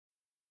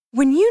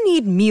When you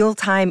need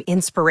mealtime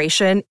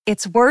inspiration,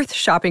 it's worth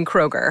shopping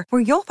Kroger,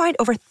 where you'll find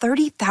over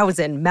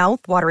 30,000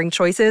 mouth-watering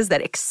choices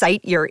that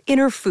excite your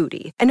inner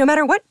foodie. And no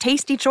matter what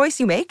tasty choice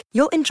you make,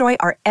 you'll enjoy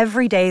our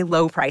everyday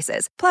low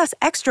prices, plus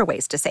extra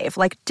ways to save,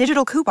 like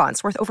digital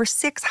coupons worth over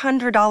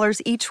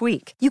 $600 each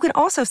week. You can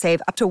also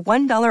save up to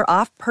 $1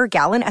 off per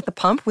gallon at the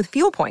pump with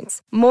fuel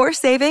points. More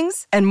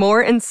savings and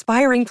more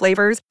inspiring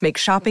flavors make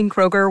shopping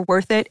Kroger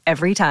worth it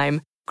every time.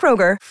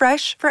 Kroger,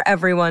 fresh for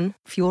everyone.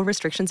 Fuel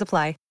restrictions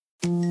apply.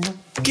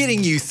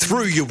 Getting you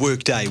through your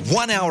workday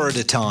 1 hour at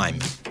a time.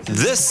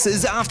 This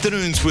is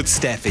Afternoons with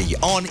Staffy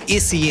on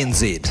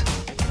SENZ.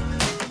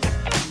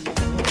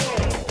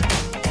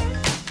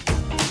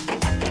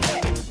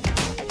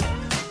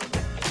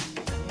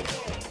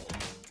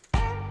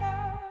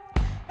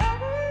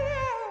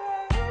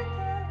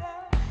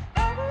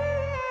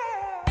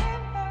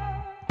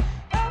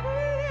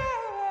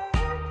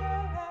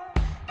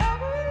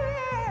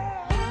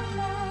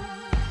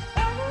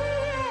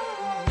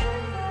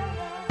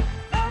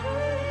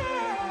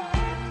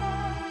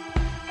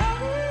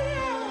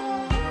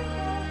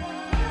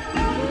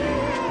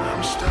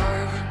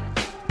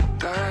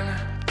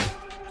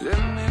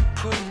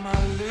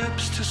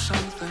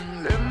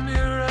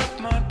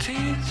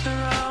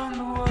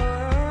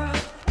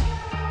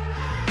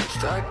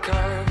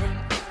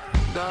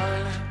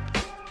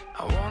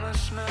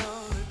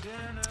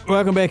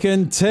 Welcome back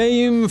in,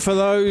 team. For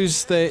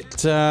those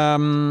that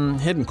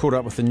hadn't caught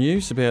up with the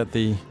news about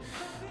the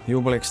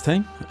All Blacks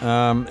team,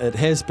 it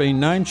has been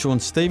known Sean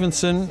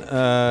Stevenson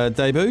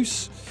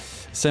debuts,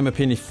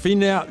 Samipeni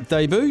Finau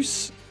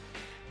debuts,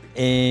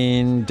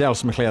 and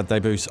Dallas McLeod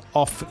debuts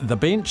off the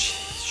bench.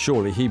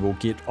 Surely he will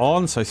get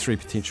on. So 3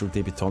 potential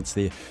debutants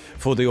there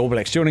for the All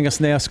Blacks. Joining us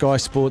now, Sky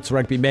Sports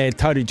rugby mad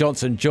Tony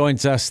Johnson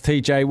joins us.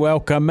 TJ,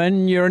 welcome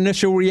in. Your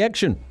initial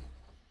reaction?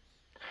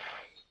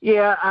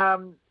 Yeah,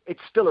 it's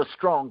still a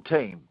strong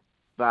team,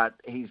 but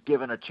he's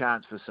given a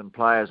chance for some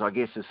players. I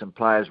guess there's some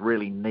players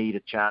really need a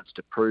chance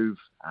to prove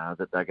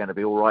that they're going to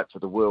be all right for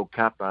the World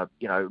Cup.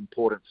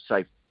 Important,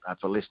 say,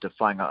 for Lester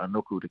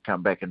Fainga'anuku to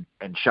come back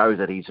and show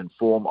that he's in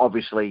form.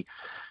 Obviously,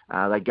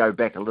 they go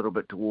back a little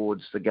bit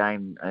towards the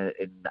game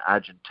in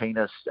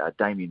Argentina.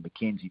 Damien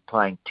McKenzie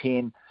playing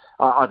 10.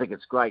 I think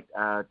it's great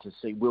to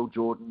see Will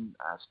Jordan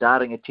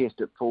starting a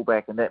test at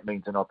fullback, and that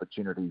means an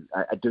opportunity,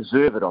 a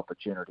deserved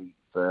opportunity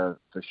for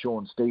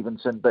Sean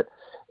Stevenson. But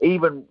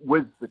even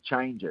with the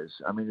changes,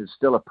 I mean, there's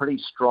still a pretty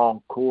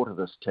strong core to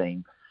this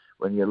team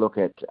when you look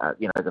at,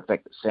 the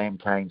fact that Sam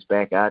Cane's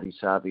back, Artie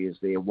Savi is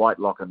there,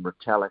 Whitelock and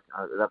Retallick,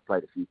 they've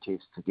played a few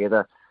tests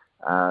together.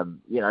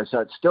 So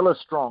it's still a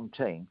strong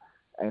team,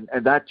 and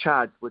they're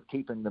charged with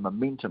keeping the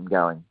momentum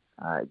going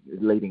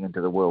leading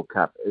into the World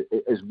Cup,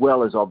 as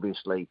well as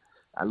obviously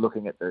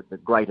looking at the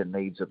greater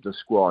needs of the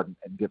squad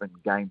and giving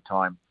game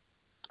time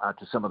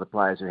to some of the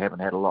players who haven't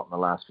had a lot in the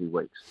last few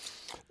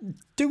weeks.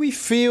 Do we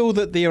feel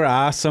that there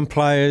are some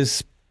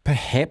players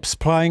perhaps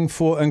playing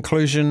for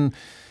inclusion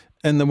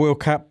in the World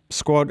Cup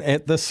squad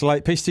at this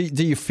late piece?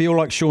 Do you feel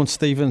like Sean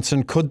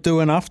Stevenson could do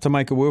enough to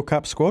make a World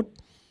Cup squad?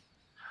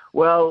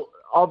 Well,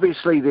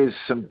 obviously there's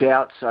some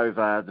doubts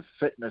over the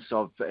fitness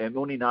of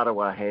Muni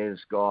Narawa. Has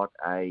got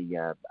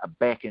a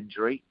back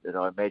injury that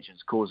I imagine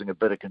is causing a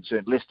bit of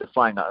concern. Lester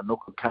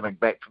Fainga'anuku coming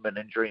back from an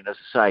injury, and as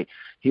I say,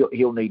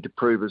 he'll need to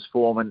prove his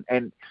form.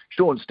 And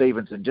Sean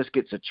Stevenson just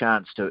gets a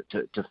chance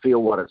to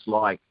feel what it's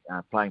like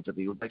playing for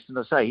the All Blacks. And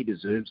I say he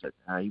deserves it.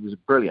 He was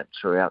brilliant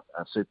throughout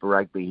Super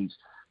Rugby. He's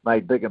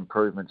made big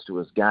improvements to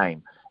his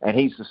game. And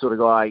he's the sort of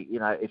guy,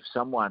 if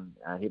someone,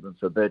 heaven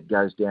forbid,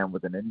 goes down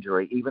with an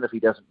injury, even if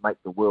he doesn't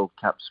make the World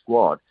Cup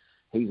squad,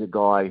 he's a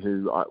guy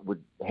who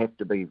would have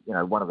to be,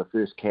 one of the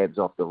first cabs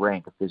off the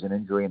rank if there's an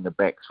injury in the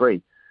back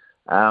three.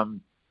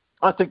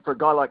 I think for a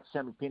guy like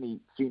Samipeni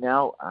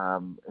Finau,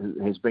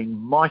 who has been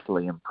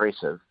mightily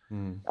impressive,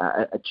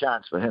 a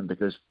chance for him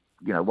because,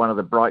 one of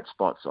the bright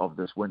spots of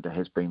this winter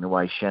has been the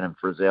way Shannon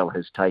Frizzell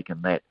has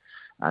taken that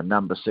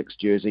number 6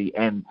 jersey.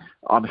 And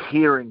I'm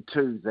hearing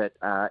too that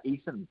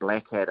Ethan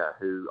Blackadder,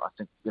 who I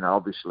think,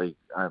 obviously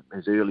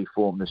his early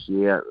form this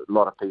year, a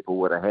lot of people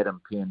would have had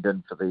him penned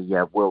in for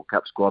the World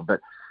Cup squad, but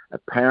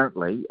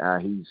apparently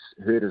he's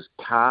hurt his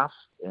calf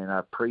in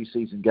a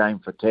pre-season game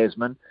for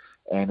Tasman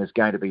and is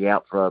going to be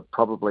out for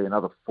probably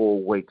another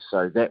 4 weeks.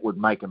 So that would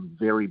make him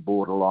very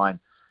borderline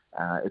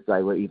if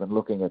they were even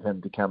looking at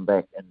him to come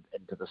back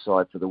into the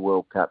side for the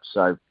World Cup.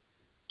 So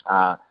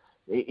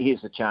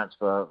here's a chance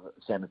for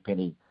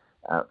Samipeni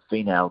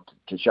Finau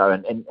to show,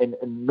 and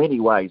in many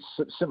ways,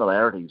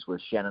 similarities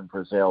with Shannon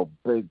Frizzell.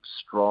 Big,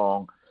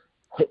 strong,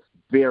 hits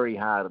very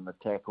hard in the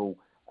tackle,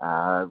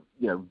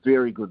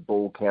 very good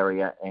ball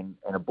carrier and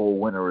a ball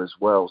winner as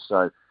well.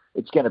 So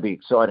it's going to be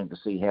exciting to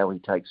see how he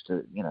takes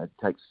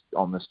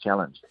on this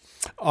challenge.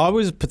 I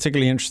was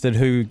particularly interested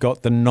who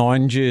got the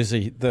 9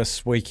 jersey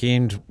this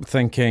weekend,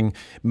 thinking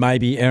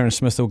maybe Aaron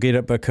Smith will get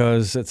it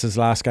because it's his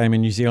last game in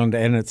New Zealand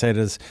and it's at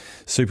his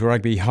Super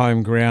Rugby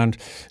home ground.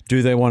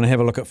 Do they want to have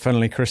a look at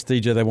Finlay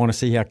Christie? Do they want to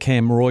see how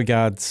Cam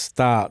Roigard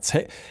starts?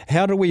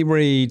 How do we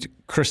read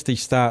Christie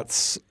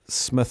starts,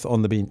 Smith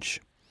on the bench?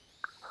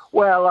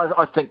 Well,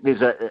 I think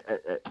there's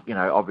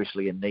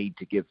obviously a need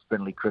to give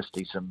Finlay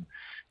Christie some,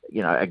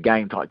 a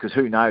game time, because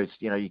who knows,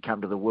 you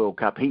come to the World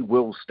Cup, he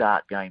will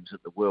start games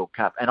at the World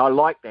Cup. And I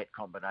like that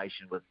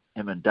combination with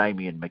him and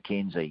Damien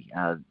McKenzie,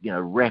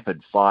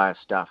 rapid fire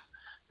stuff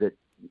that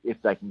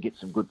if they can get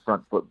some good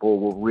front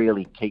football will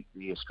really keep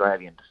the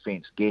Australian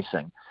defence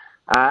guessing.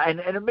 And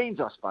it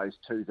means, I suppose,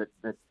 too,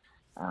 that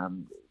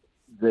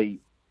the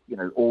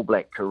All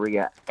Black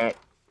career at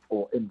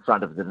or in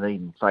front of the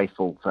Dunedin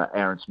faithful for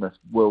Aaron Smith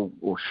will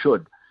or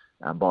should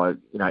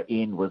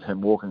end with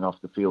him walking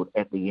off the field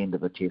at the end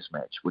of a test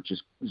match, which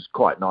is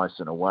quite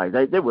nice in a way.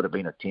 There would have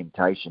been a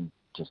temptation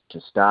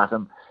to start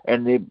him,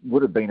 and there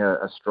would have been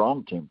a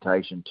strong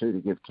temptation too to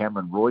give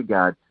Cameron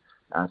Roigard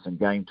some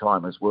game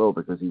time as well,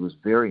 because he was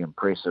very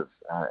impressive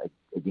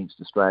against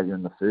Australia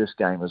in the first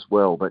game as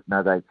well. But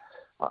no,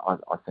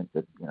 I think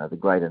that the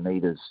greater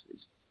need is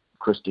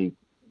Christie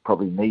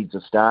probably needs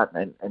a start,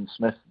 and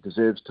Smith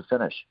deserves to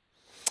finish.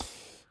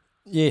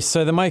 Yes,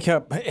 so the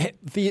makeup,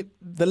 the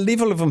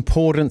level of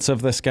importance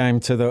of this game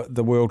to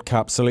the World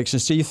Cup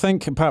selections, do you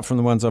think, apart from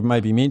the ones I've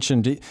maybe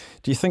mentioned, do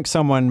you think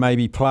someone may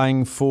be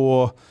playing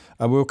for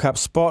a World Cup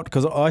spot?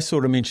 Because I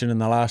sort of mentioned in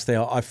the last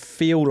hour, I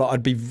feel like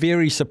I'd be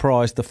very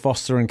surprised if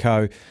Foster and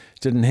Co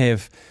didn't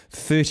have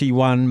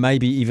 31,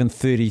 maybe even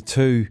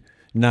 32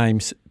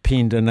 names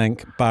penned in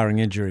ink, barring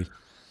injury.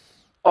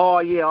 Oh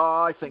yeah,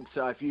 I think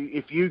so.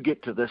 If you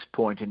get to this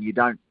point and you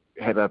don't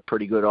have a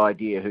pretty good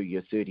idea who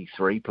your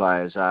 33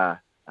 players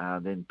are,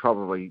 then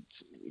probably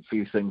a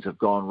few things have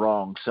gone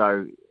wrong.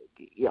 So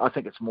I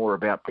think it's more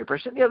about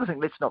preparation. The other thing,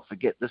 let's not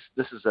forget, this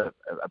is a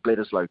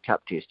Bledisloe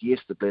Cup test. Yes,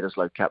 the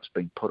Bledisloe Cup's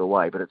been put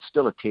away, but it's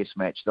still a test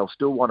match. They'll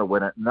still want to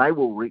win it, and they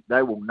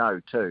will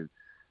know too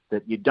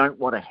that you don't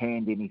want to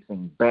hand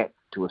anything back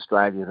to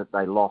Australia that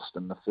they lost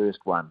in the first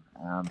one.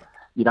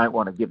 You don't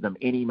want to give them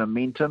any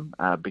momentum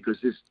because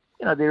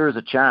there is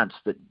a chance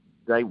that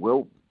they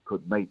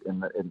could meet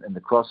in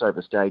the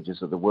crossover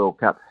stages of the World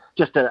Cup.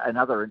 Just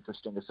another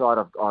interesting aside,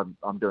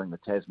 I'm doing the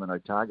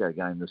Tasman-Otago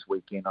game this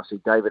weekend. I see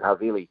David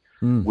Havili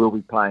will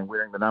be playing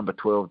wearing the number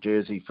 12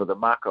 jersey for the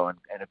Mako,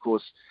 and of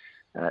course,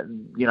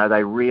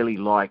 they really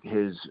like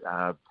his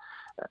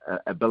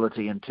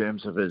ability in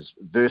terms of his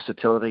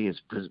versatility,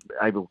 is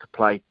able to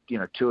play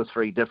 2 or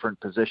 3 different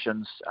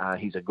positions.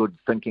 He's a good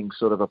thinking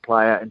sort of a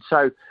player, and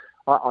so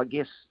I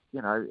guess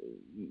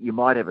you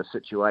might have a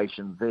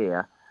situation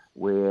there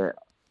where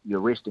you're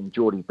resting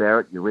Geordie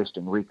Barrett, you're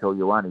resting Rieko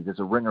Ioane.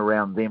 There's a ring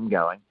around them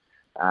going.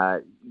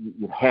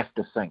 You'd have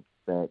to think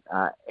that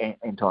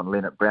Anton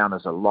Leonard-Brown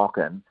is a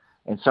lock-in.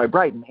 And so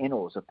Braden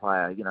Ennor is a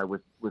player,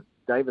 with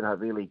David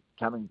Havili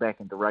coming back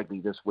into rugby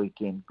this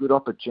weekend, good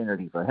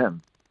opportunity for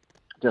him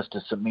just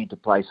to cement a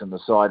place in the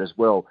side as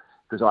well,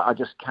 because I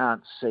just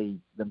can't see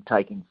them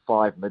taking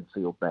 5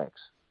 midfield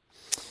backs.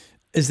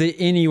 Is there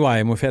any way,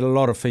 and we've had a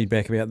lot of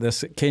feedback about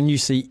this, can you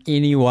see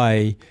any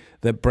way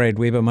that Brad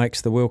Weber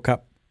makes the World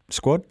Cup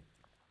squad?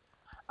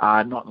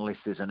 Not unless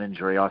there's an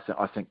injury. I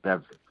think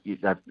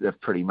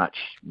they've pretty much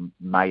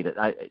made it,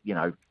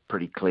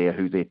 pretty clear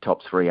who their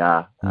top 3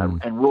 are.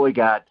 And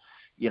Roigard,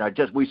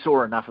 we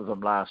saw enough of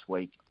him last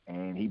week,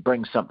 and he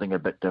brings something a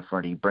bit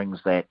different. He brings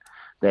that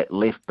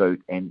left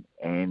boot, and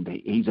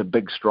he's a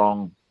big,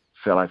 strong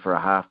fellow for a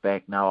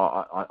halfback.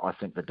 No, I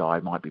think the die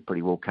might be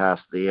pretty well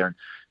cast there, and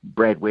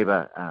Brad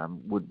Weber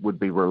would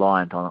be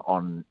reliant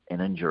on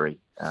an injury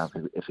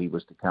if he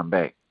was to come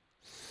back.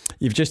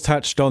 You've just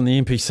touched on the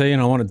NPC,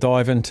 and I want to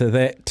dive into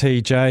that,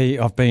 TJ.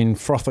 I've been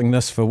frothing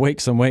this for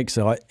weeks and weeks.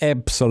 I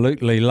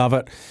absolutely love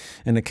it.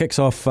 And it kicks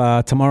off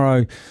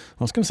tomorrow, I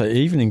was going to say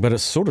evening, but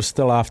it's sort of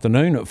still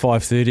afternoon at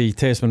 5:30,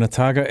 Tasman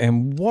Otago.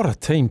 And what a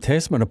team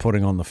Tasman are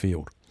putting on the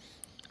field.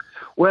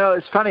 Well,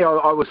 it's funny.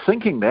 I was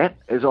thinking that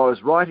as I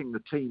was writing the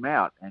team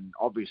out, and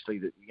obviously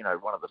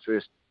one of the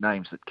first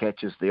names that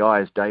catches the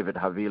eye is David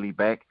Havili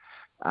back.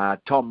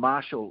 Tom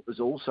Marshall is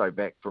also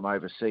back from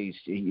overseas.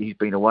 He's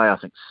been away, I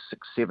think,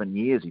 6-7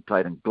 years. He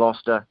played in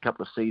Gloucester, a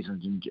couple of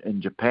seasons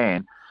in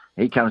Japan.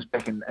 He comes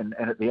back and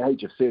at the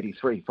age of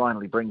 33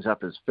 finally brings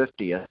up his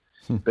 50th.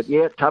 But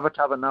yeah,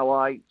 Tavatava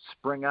Noai,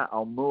 Springer,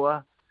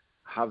 Almua,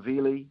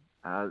 Havili,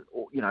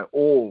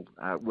 all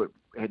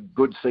had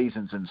good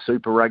seasons in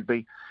Super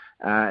Rugby.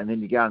 And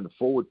then you go in the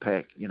forward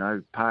pack,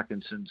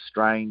 Parkinson,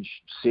 Strange,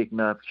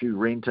 Segner, Hugh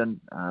Renton.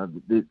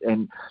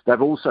 And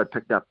they've also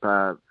picked up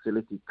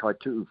Feleti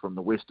Kaitu from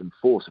the Western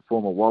Force, a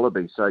former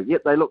Wallaby. So,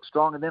 yep, they look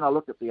strong. And then I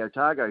look at the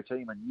Otago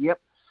team, and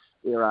yep,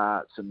 there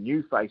are some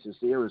new faces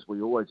there, as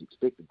we always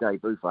expect to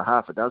debut for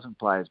half a dozen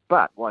players.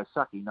 But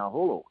Waisaki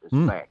Naholo is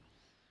back.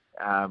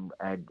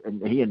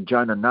 And he and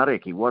Jonah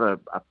Nareki, what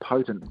a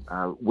potent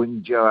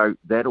wing duo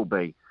that'll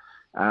be.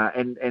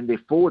 And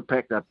their forward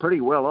pack, they're pretty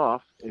well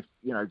off if,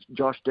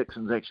 Josh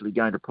Dixon's actually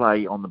going to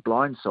play on the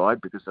blind side,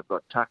 because they've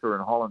got Tucker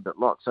and Holland at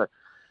lock. So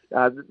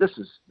this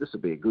will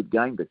be a good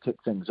game to kick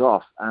things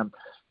off.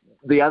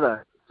 The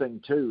other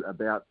thing too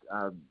about,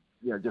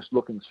 just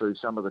looking through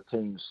some of the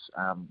teams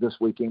this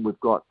weekend, we've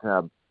got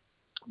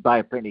Bay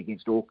of Plenty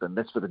against Auckland.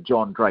 That's for the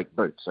John Drake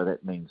boot. So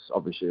that means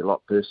obviously a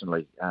lot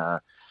personally.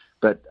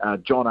 But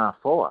John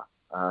Afoa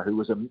who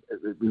was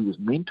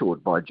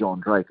mentored by John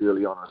Drake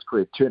early on in his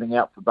career, turning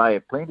out for Bay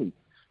of Plenty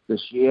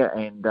this year,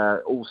 and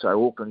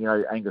also Auckland,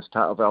 Angus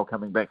Tartevale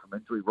coming back from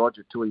injury,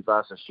 Roger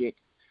Tuivasa-Sheck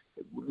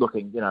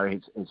looking,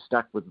 he's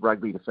stuck with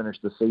rugby to finish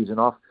the season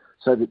off,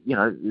 so that,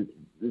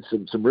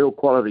 there's some real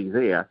quality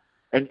there.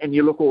 And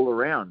you look all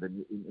around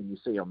and you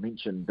see, I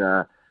mentioned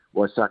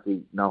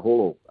Waisaki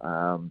Naholo,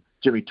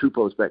 Jimmy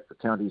Tupou's back for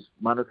Counties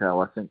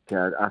Manukau, I think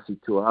Asi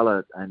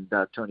Tuala and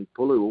Tony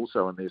Pulu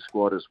also in their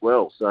squad as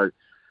well. So,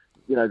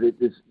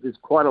 there's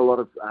quite a lot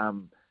of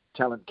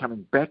talent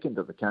coming back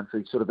into the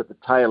country sort of at the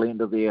tail end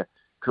of their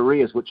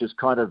careers, which has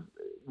kind of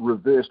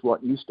reversed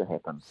what used to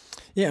happen.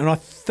 Yeah, and I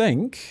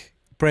think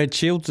Brad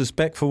Shields is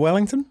back for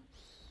Wellington.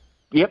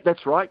 Yep,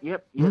 that's right.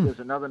 Yep, There's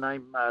another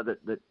name that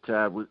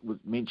was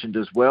mentioned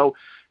as well,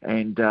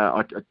 and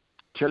I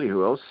tell you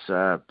who else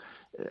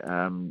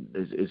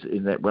is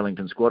in that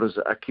Wellington squad is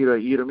Akira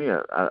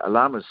Irimia,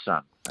 Alama's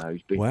son,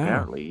 who's been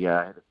apparently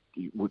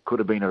he could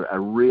have been a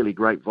really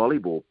great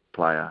volleyball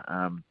player.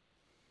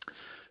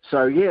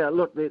 So yeah,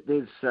 look,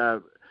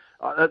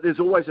 there's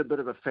always a bit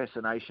of a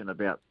fascination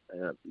about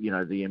the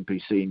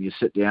NPC, and you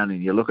sit down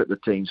and you look at the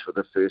teams for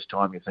the first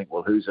time, you think,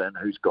 well, who's in,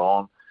 who's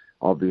gone,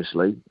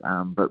 obviously.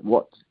 But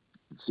what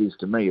it says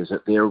to me is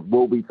that there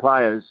will be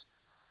players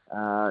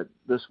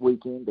this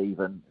weekend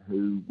even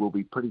who will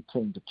be pretty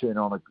keen to turn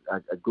on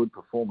a good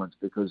performance,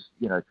 because,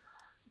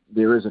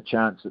 there is a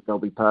chance that they'll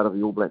be part of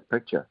the All Black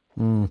picture.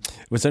 It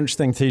was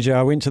interesting, TJ.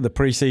 I went to the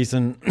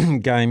pre-season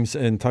games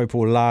in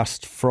Taupo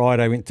last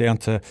Friday. Went down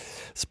to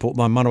support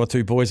my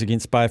Manawatu boys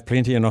against Bay of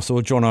Plenty, and I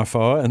saw John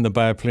O'Foa in the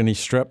Bay of Plenty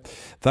strip.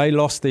 They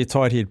lost their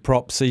tight head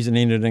prop,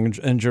 season-ending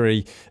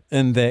injury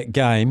in that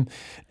game,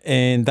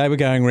 and they were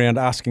going around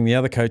asking the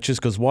other coaches,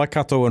 because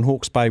Waikato and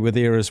Hawke's Bay were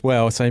there as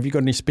well, saying, have you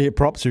got any spare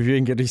props? If you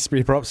can get any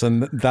spare props,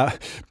 and the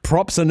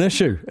props an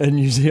issue in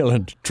New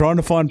Zealand, trying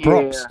to find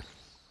props. Yeah.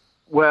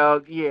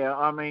 Well, yeah,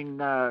 I mean,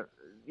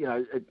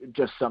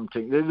 just some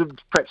teams, there's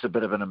perhaps a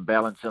bit of an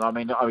imbalance. And I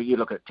mean, you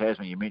look at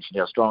Tasman, you mentioned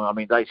how strong. I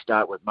mean, they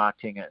start with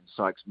Martinga and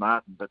Sykes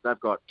Martin, but they've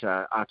got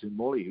Atu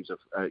Morley, who's a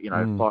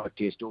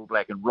 5-test All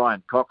Black, and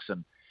Ryan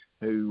Coxon,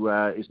 who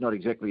is not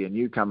exactly a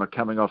newcomer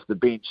coming off the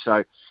bench.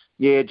 So,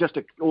 yeah, just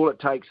all it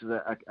takes is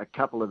a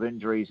couple of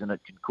injuries, and it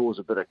can cause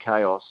a bit of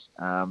chaos.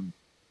 And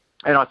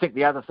I think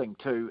the other thing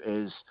too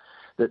is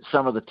that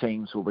some of the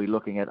teams will be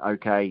looking at,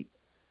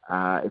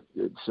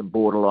 some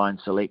borderline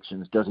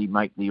selections. Does he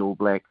make the All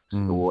Blacks?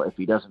 Or if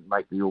he doesn't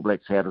make the All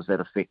Blacks, how does that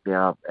affect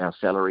our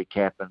salary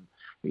cap?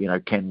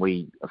 And, can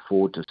we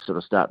afford to sort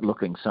of start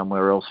looking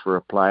somewhere else for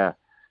a player?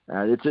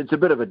 It's a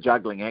bit of a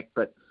juggling act,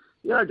 but,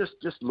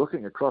 just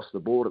looking across the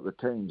board at the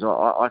teams,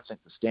 I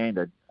think the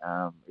standard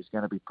is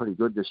going to be pretty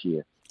good this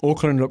year.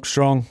 Auckland looks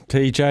strong,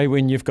 TJ,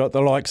 when you've got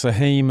the likes of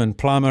Heem and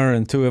Plummer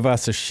and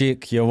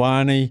Tuivasa-Sheck,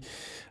 Ioane.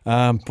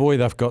 Boy,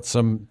 they've got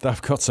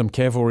some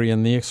cavalry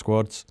in their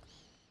squads.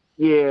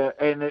 Yeah,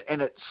 and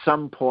at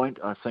some point,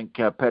 I think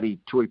Paddy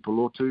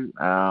Tuipulotu,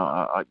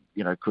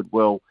 could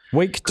well...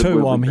 Week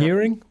 2, I'm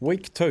hearing.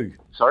 Week 2.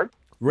 Sorry?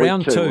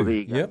 Round Week 2. 2. Well, there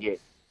you go. Yep.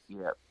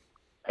 Yeah.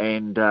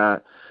 And,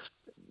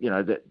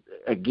 that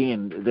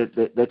again,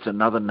 that's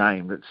another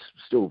name that's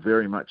still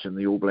very much in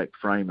the All Black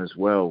frame as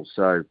well.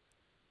 So,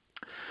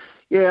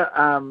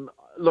 yeah,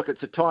 look,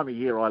 it's a time of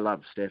year I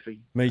love,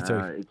 Staffy. Me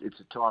too. It's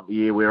a time of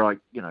year where I,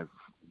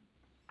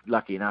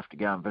 lucky enough to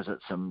go and visit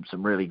some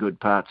really good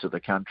parts of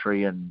the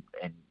country and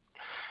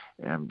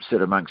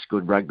sit amongst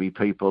good rugby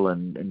people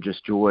and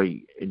just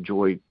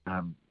enjoy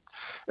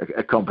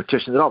a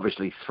competition that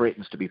obviously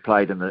threatens to be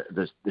played in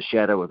the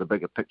shadow of the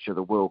bigger picture of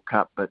the World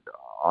Cup. But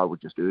I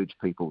would just urge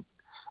people.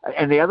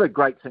 And the other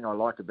great thing I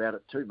like about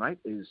it too, mate,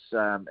 is,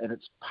 and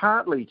it's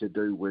partly to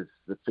do with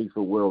the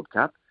FIFA World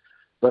Cup,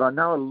 but I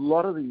know a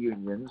lot of the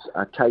unions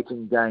are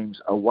taking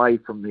games away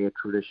from their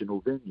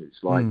traditional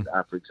venues. Like,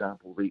 for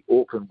example, the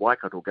Auckland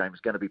Waikato game is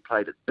going to be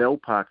played at Bell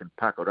Park in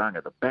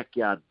Pakuranga, the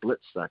backyard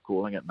blitz they're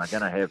calling it, and they're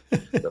going to have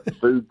the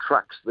food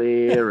trucks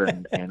there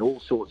and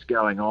all sorts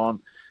going on.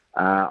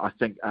 I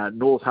think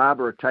North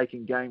Harbour are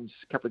taking a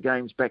couple of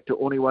games back to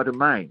Oniwa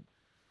Domain.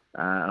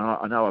 And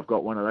I know I've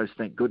got one of those.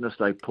 Thank goodness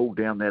they pulled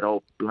down that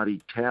old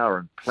bloody tower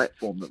and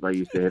platform that they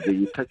used to have there.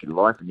 You take your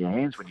life in your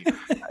hands when you...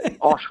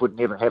 Osh would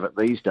never have it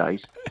these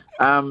days.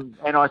 And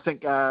I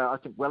think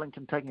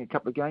Wellington taking a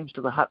couple of games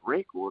to the Hutt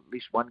Rec, or at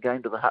least one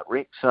game to the Hutt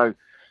Rec. So,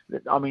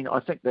 I mean, I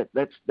think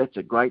that's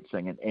a great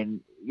thing. And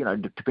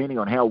depending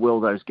on how well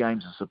those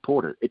games are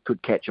supported, it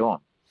could catch on.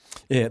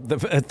 Yeah,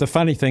 the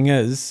funny thing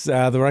is,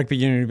 the rugby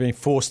union have been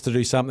forced to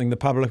do something the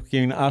public have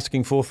been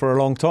asking for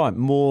a long time,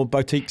 more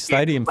boutique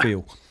stadium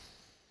feel.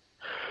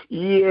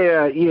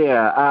 Yeah.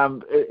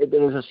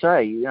 As I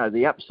say,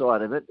 the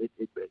upside of it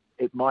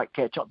might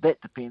catch on.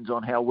 That depends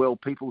on how well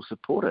people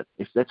support it.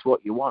 If that's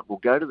what you want, we'll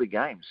go to the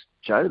games,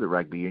 show the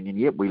rugby union,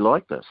 yep, we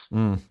like this.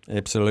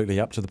 Absolutely,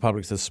 up to the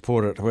public to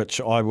support it, which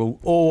I will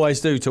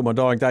always do till my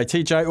dying day.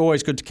 TJ,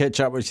 always good to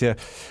catch up with you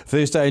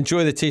Thursday.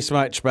 Enjoy the test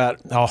match,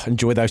 but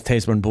enjoy those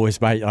Tasman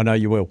boys, mate. I know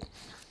you will.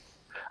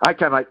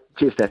 Okay, mate.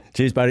 Cheers, Dad.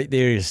 Cheers, buddy.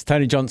 There is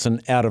Tony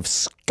Johnson out of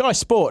Sky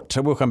Sport.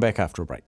 We'll come back after a break.